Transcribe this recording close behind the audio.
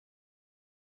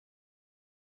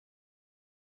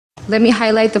Let me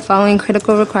highlight the following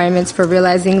critical requirements for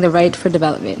realizing the right for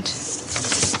development.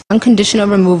 Unconditional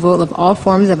removal of all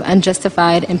forms of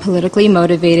unjustified and politically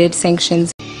motivated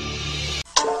sanctions.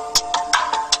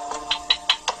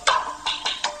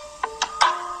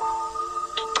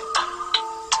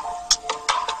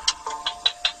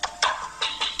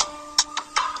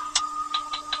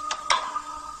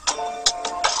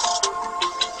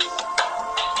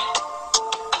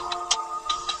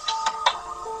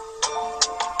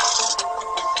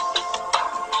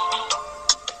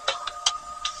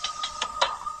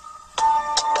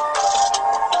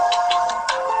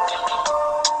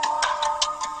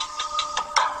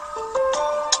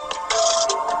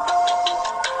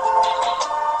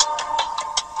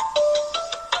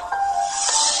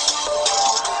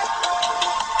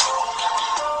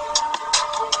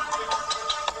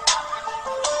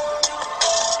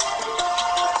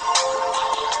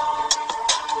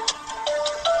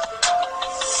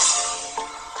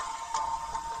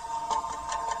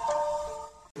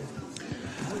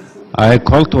 I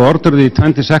call to order the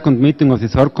 22nd meeting of the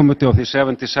Third Committee of the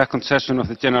 72nd session of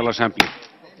the General Assembly.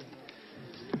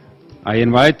 I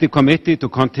invite the committee to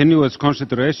continue its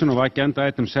consideration of Agenda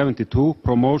Item 72,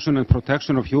 Promotion and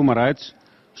Protection of Human Rights,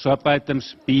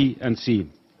 sub-items B and C.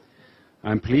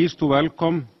 I am pleased to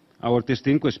welcome our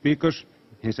distinguished speakers,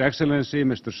 His Excellency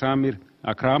Mr. Samir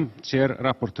Akram, Chair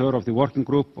Rapporteur of the Working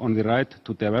Group on the Right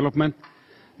to Development,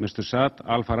 Mr. Saad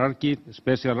Al-Fararki,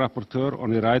 Special Rapporteur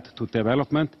on the Right to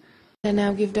Development. I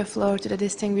now give the floor to the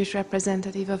distinguished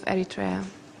representative of Eritrea.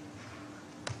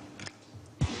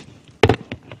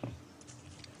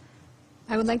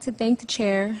 I would like to thank the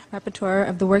Chair, Rapporteur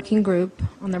of the Working Group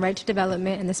on the Right to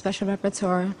Development and the Special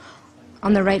Rapporteur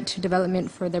on the Right to Development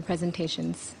for their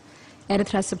presentations.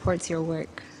 Eritrea supports your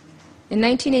work. In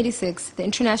 1986, the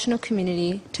international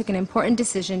community took an important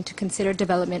decision to consider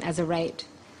development as a right,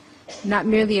 not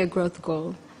merely a growth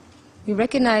goal. We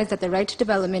recognize that the right to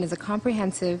development is a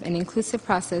comprehensive and inclusive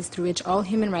process through which all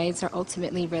human rights are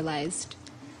ultimately realized.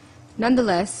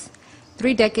 Nonetheless,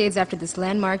 3 decades after this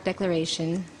landmark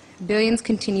declaration, billions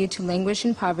continue to languish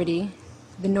in poverty,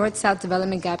 the North-South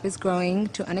development gap is growing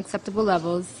to unacceptable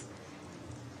levels,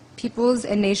 peoples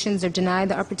and nations are denied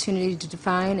the opportunity to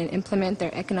define and implement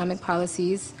their economic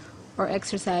policies or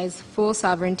exercise full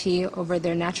sovereignty over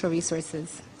their natural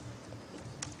resources.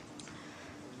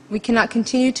 We cannot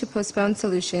continue to postpone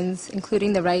solutions,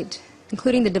 including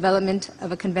the development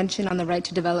of a convention on the right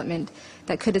to development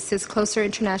that could assist closer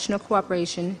international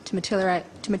cooperation to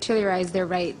materialize their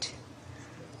right.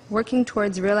 Working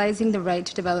towards realizing the right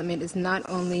to development is not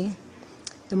only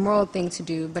the moral thing to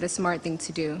do, but a smart thing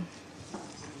to do.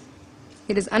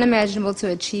 It is unimaginable to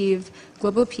achieve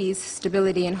global peace,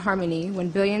 stability, and harmony when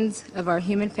billions of our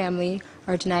human family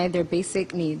are denied their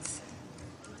basic needs.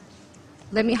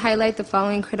 Let me highlight the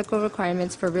following critical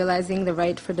requirements for realizing the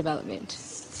right for development.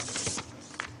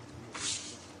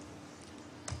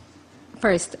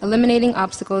 First, eliminating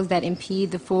obstacles that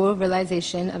impede the full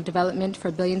realization of development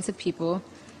for billions of people.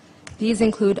 These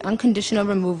include unconditional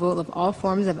removal of all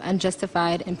forms of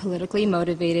unjustified and politically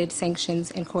motivated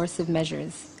sanctions and coercive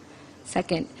measures.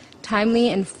 Second, timely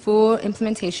and full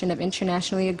implementation of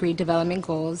internationally agreed development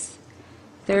goals.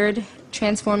 Third,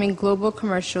 transforming global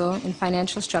commercial and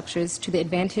financial structures to the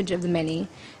advantage of the many,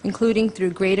 including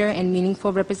through greater and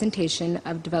meaningful representation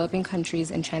of developing countries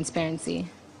and transparency.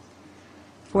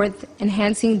 Fourth,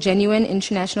 enhancing genuine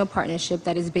international partnership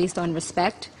that is based on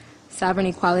respect, sovereign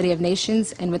equality of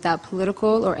nations, and without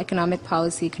political or economic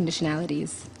policy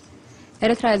conditionalities.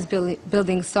 Eritrea is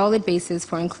building solid bases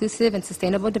for inclusive and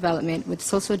sustainable development with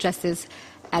social justice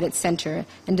at its center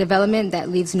and development that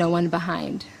leaves no one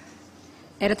behind.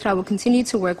 Eritrea will continue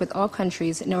to work with all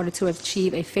countries in order to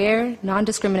achieve a fair,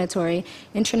 non-discriminatory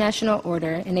international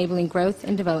order enabling growth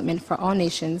and development for all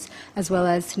nations, as well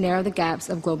as to narrow the gaps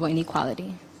of global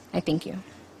inequality. I thank you.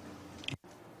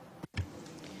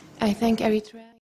 I thank Eritrea.